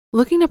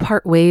Looking to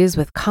part ways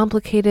with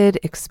complicated,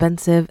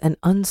 expensive, and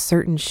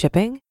uncertain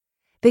shipping?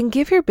 Then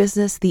give your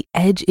business the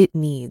edge it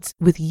needs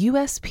with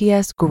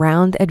USPS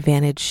Ground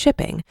Advantage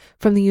shipping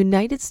from the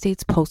United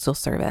States Postal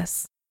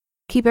Service.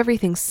 Keep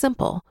everything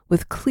simple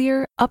with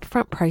clear,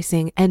 upfront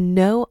pricing and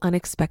no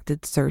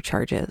unexpected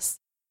surcharges.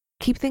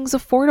 Keep things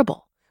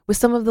affordable with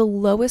some of the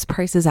lowest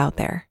prices out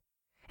there.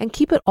 And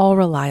keep it all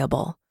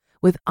reliable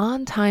with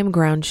on-time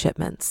ground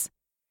shipments.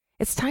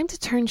 It's time to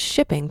turn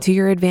shipping to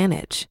your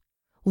advantage.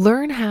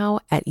 Learn how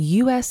at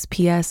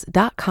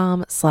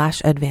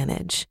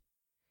USPS.com/advantage.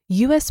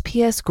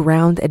 USPS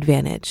Ground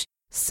Advantage.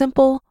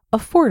 Simple,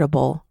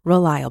 affordable,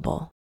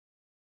 reliable.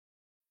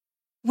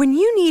 When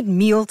you need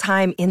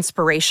mealtime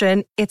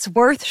inspiration, it's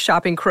worth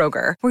shopping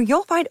Kroger, where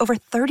you'll find over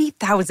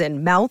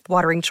 30,000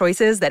 mouth-watering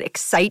choices that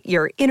excite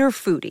your inner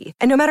foodie.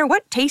 And no matter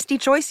what tasty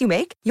choice you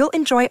make, you'll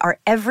enjoy our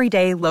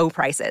everyday low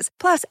prices,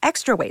 plus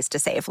extra ways to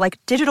save, like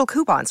digital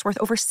coupons worth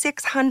over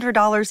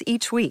 $600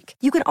 each week.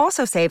 You can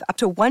also save up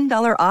to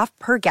 $1 off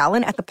per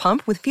gallon at the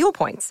pump with fuel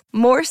points.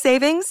 More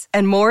savings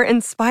and more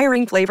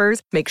inspiring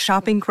flavors make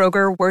shopping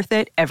Kroger worth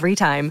it every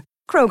time.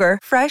 Kroger,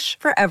 fresh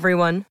for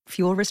everyone.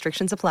 Fuel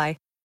restrictions apply.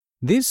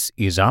 This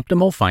is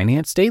Optimal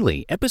Finance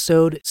Daily,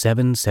 episode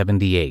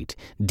 778,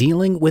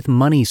 Dealing with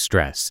Money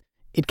Stress.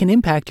 It can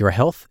impact your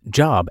health,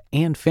 job,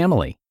 and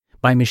family,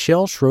 by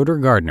Michelle Schroeder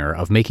Gardner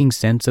of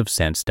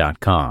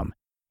MakingSenseOfSense.com.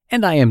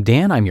 And I am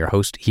Dan. I'm your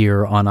host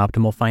here on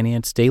Optimal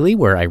Finance Daily,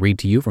 where I read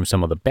to you from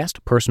some of the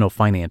best personal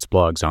finance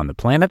blogs on the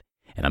planet,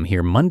 and I'm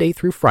here Monday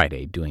through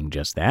Friday doing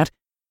just that.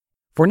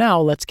 For now,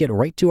 let's get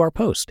right to our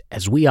post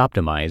as we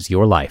optimize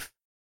your life.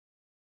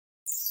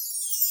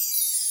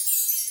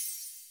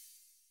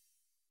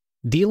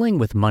 Dealing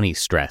with Money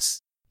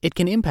Stress. It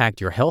can impact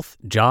your health,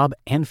 job,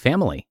 and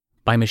family,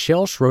 by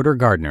Michelle Schroeder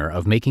Gardner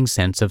of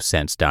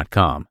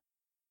MakingSenseOfSense.com.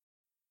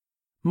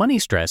 Money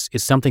stress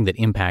is something that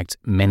impacts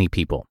many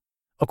people.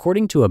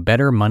 According to a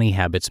Better Money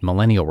Habits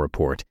Millennial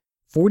Report,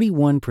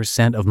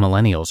 41% of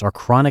millennials are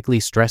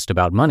chronically stressed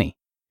about money.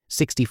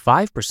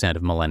 65%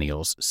 of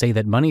millennials say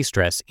that money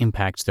stress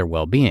impacts their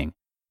well-being.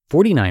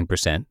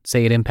 49%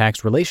 say it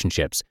impacts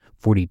relationships.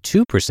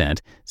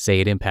 42%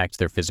 say it impacts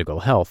their physical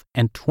health,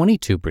 and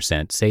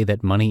 22% say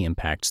that money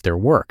impacts their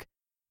work.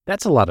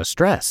 That's a lot of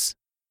stress.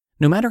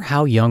 No matter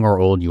how young or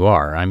old you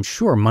are, I'm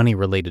sure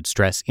money-related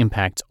stress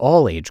impacts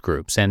all age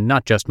groups and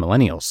not just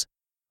millennials.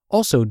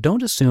 Also,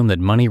 don't assume that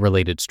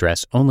money-related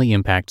stress only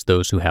impacts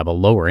those who have a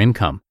lower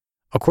income.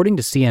 According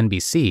to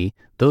CNBC,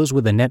 those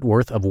with a net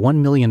worth of $1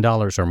 million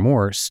or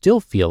more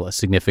still feel a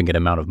significant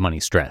amount of money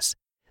stress.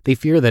 They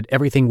fear that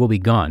everything will be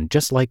gone,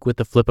 just like with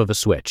the flip of a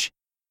switch.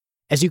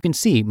 As you can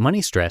see,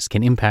 money stress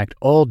can impact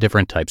all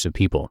different types of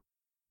people.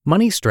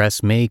 Money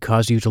stress may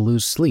cause you to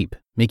lose sleep,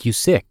 make you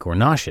sick or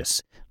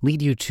nauseous,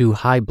 lead you to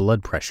high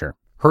blood pressure,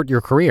 hurt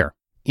your career,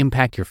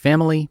 impact your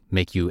family,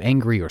 make you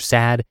angry or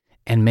sad,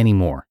 and many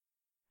more.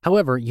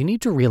 However, you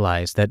need to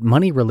realize that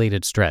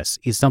money-related stress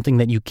is something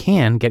that you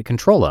can get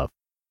control of.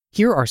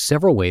 Here are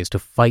several ways to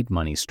fight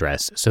money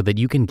stress so that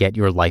you can get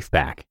your life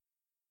back.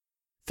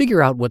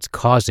 Figure out what's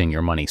causing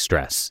your money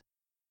stress.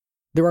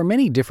 There are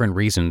many different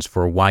reasons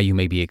for why you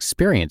may be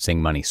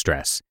experiencing money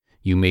stress.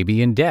 You may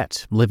be in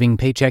debt, living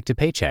paycheck to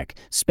paycheck,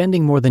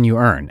 spending more than you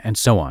earn, and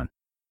so on.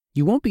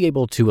 You won't be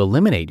able to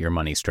eliminate your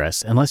money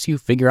stress unless you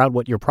figure out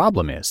what your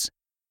problem is.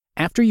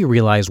 After you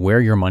realize where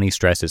your money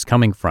stress is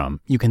coming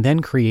from, you can then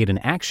create an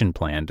action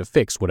plan to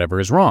fix whatever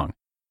is wrong.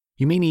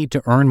 You may need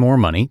to earn more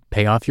money,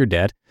 pay off your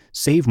debt,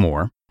 save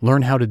more,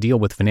 learn how to deal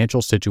with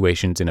financial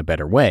situations in a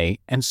better way,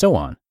 and so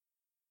on.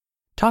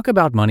 Talk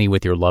about money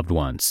with your loved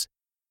ones.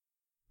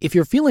 If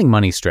you're feeling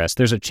money stress,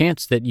 there's a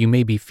chance that you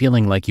may be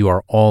feeling like you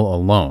are all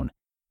alone.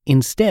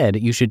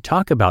 Instead, you should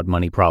talk about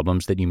money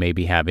problems that you may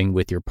be having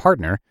with your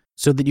partner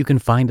so that you can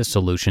find a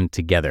solution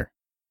together.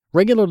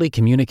 Regularly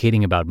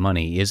communicating about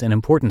money is an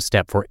important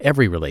step for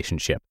every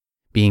relationship.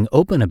 Being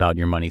open about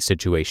your money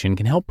situation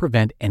can help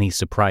prevent any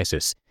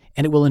surprises,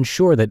 and it will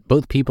ensure that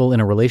both people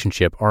in a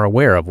relationship are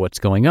aware of what's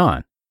going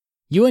on.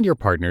 You and your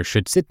partner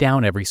should sit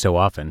down every so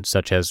often,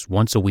 such as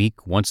once a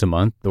week, once a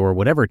month, or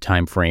whatever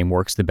time frame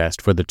works the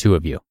best for the two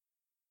of you.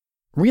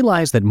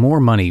 Realize that more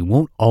money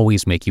won't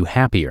always make you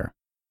happier.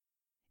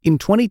 In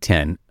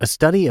 2010, a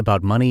study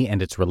about money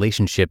and its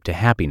relationship to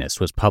happiness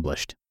was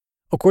published.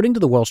 According to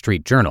the Wall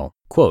Street Journal,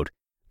 quote,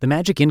 "The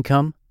magic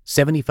income,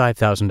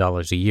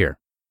 $75,000 a year.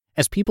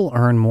 As people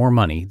earn more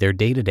money, their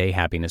day-to-day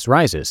happiness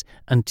rises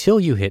until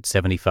you hit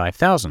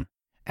 $75,000.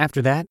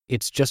 After that,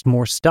 it's just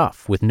more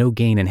stuff with no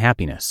gain in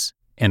happiness."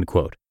 End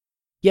quote.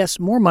 Yes,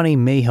 more money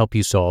may help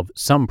you solve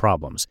some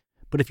problems,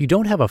 but if you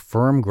don't have a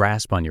firm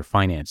grasp on your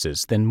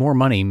finances, then more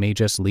money may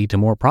just lead to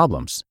more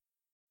problems.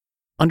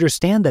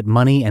 Understand that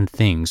money and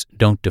things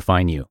don't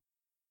define you.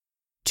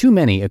 Too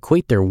many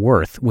equate their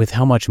worth with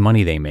how much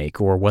money they make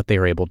or what they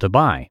are able to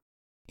buy.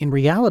 In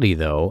reality,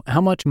 though,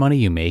 how much money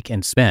you make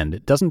and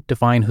spend doesn't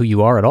define who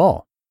you are at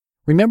all.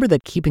 Remember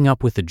that keeping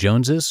up with the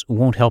Joneses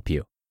won't help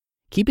you.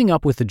 Keeping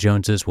up with the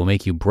Joneses will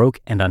make you broke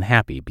and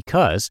unhappy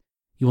because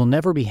you will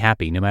never be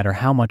happy no matter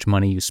how much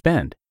money you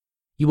spend.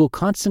 You will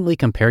constantly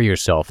compare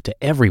yourself to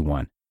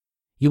everyone.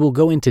 You will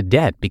go into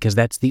debt because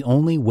that's the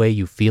only way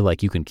you feel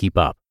like you can keep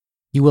up.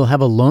 You will have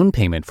a loan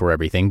payment for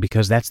everything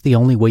because that's the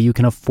only way you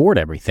can afford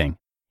everything.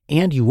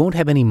 And you won't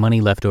have any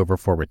money left over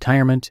for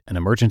retirement, an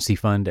emergency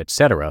fund,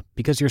 etc.,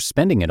 because you're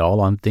spending it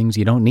all on things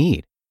you don't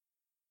need.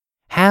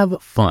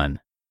 Have fun.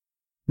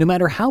 No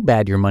matter how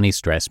bad your money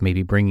stress may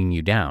be bringing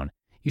you down,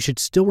 you should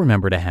still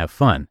remember to have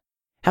fun.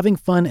 Having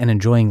fun and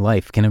enjoying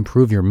life can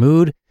improve your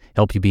mood,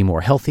 help you be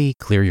more healthy,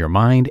 clear your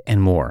mind,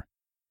 and more.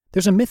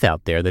 There's a myth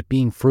out there that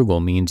being frugal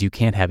means you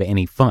can't have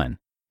any fun.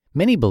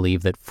 Many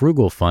believe that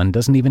frugal fun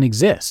doesn't even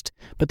exist,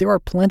 but there are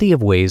plenty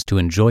of ways to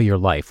enjoy your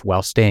life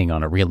while staying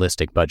on a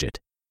realistic budget.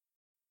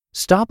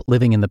 Stop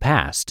living in the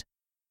past.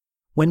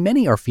 When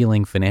many are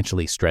feeling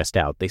financially stressed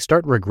out, they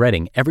start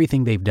regretting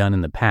everything they've done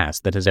in the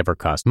past that has ever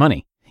cost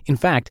money. In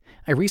fact,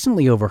 I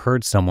recently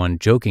overheard someone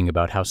joking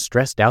about how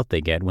stressed out they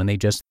get when they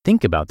just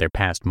think about their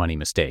past money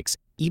mistakes,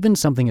 even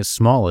something as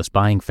small as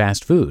buying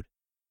fast food.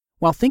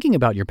 While thinking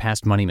about your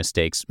past money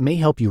mistakes may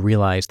help you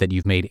realize that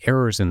you've made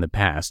errors in the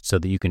past so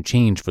that you can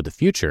change for the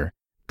future,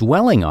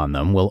 dwelling on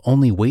them will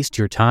only waste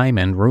your time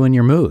and ruin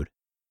your mood.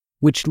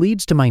 Which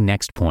leads to my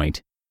next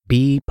point: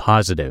 be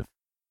positive.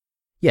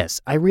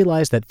 Yes, I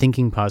realize that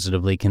thinking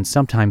positively can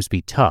sometimes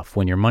be tough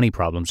when your money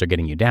problems are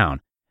getting you down.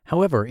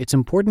 However, it's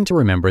important to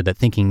remember that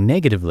thinking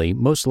negatively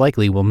most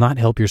likely will not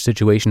help your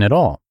situation at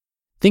all.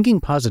 Thinking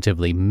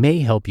positively may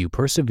help you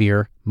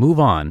persevere, move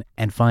on,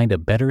 and find a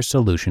better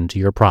solution to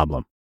your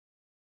problem.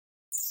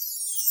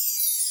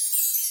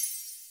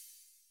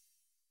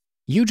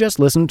 You just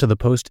listened to the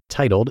post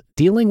titled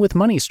Dealing with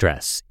Money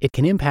Stress. It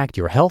Can Impact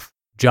Your Health,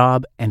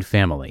 Job, and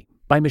Family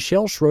by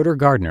Michelle Schroeder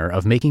Gardner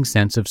of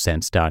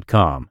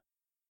MakingSenseOfSense.com.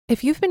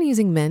 If you've been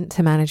using Mint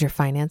to manage your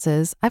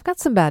finances, I've got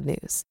some bad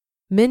news.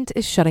 Mint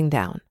is shutting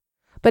down.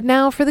 But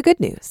now for the good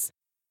news.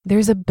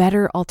 There's a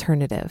better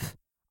alternative.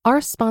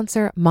 Our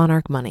sponsor,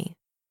 Monarch Money.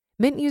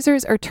 Mint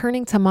users are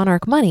turning to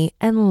Monarch Money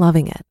and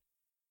loving it.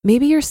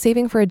 Maybe you're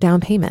saving for a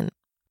down payment,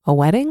 a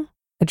wedding,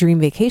 a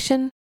dream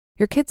vacation,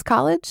 your kids'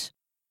 college.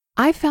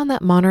 I've found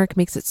that Monarch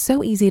makes it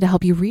so easy to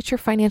help you reach your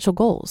financial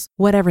goals,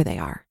 whatever they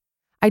are.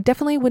 I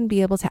definitely wouldn't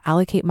be able to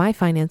allocate my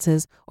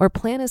finances or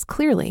plan as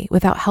clearly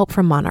without help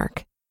from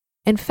Monarch.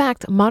 In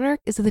fact, Monarch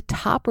is the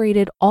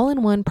top-rated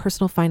all-in-one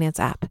personal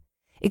finance app.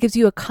 It gives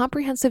you a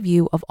comprehensive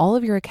view of all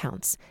of your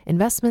accounts,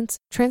 investments,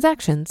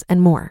 transactions,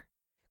 and more.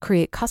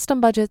 Create custom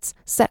budgets,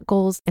 set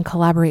goals, and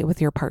collaborate with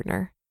your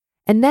partner.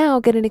 And now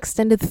get an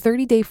extended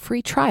 30-day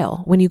free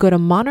trial when you go to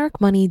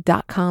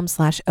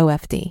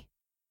monarchmoney.com/OFD.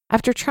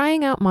 After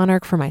trying out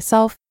Monarch for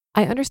myself,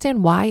 I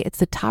understand why it's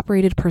the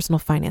top-rated personal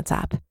finance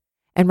app.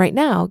 And right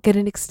now, get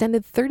an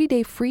extended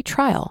 30-day free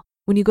trial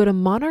when you go to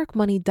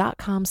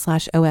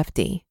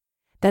monarchmoney.com/OFD.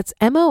 That's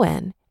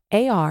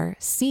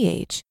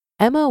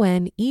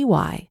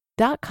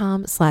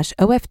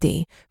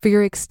monarchmoney.com/OFD for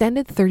your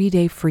extended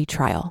 30-day free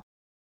trial.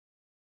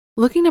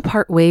 Looking to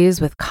part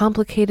ways with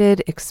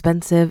complicated,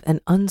 expensive,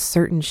 and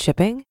uncertain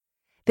shipping?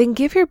 Then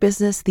give your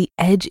business the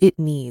edge it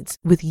needs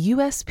with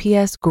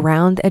USPS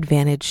Ground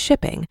Advantage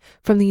shipping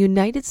from the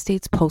United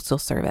States Postal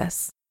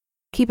Service.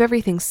 Keep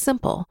everything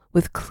simple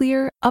with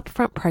clear,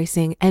 upfront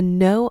pricing and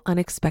no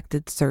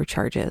unexpected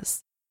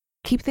surcharges.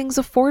 Keep things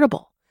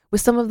affordable with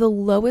some of the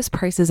lowest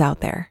prices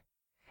out there.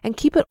 And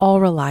keep it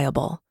all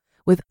reliable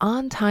with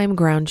on-time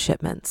ground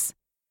shipments.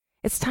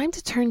 It's time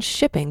to turn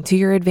shipping to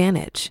your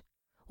advantage.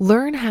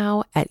 Learn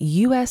how at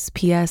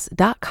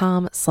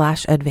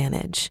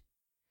USPS.com/advantage.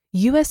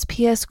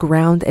 USPS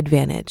Ground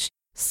Advantage.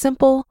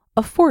 Simple,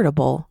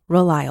 affordable,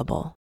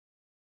 reliable.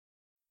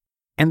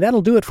 And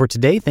that'll do it for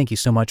today. Thank you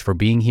so much for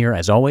being here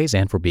as always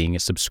and for being a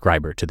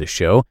subscriber to the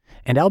show.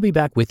 And I'll be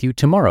back with you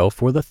tomorrow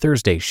for the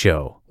Thursday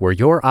show, where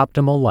your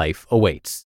optimal life awaits.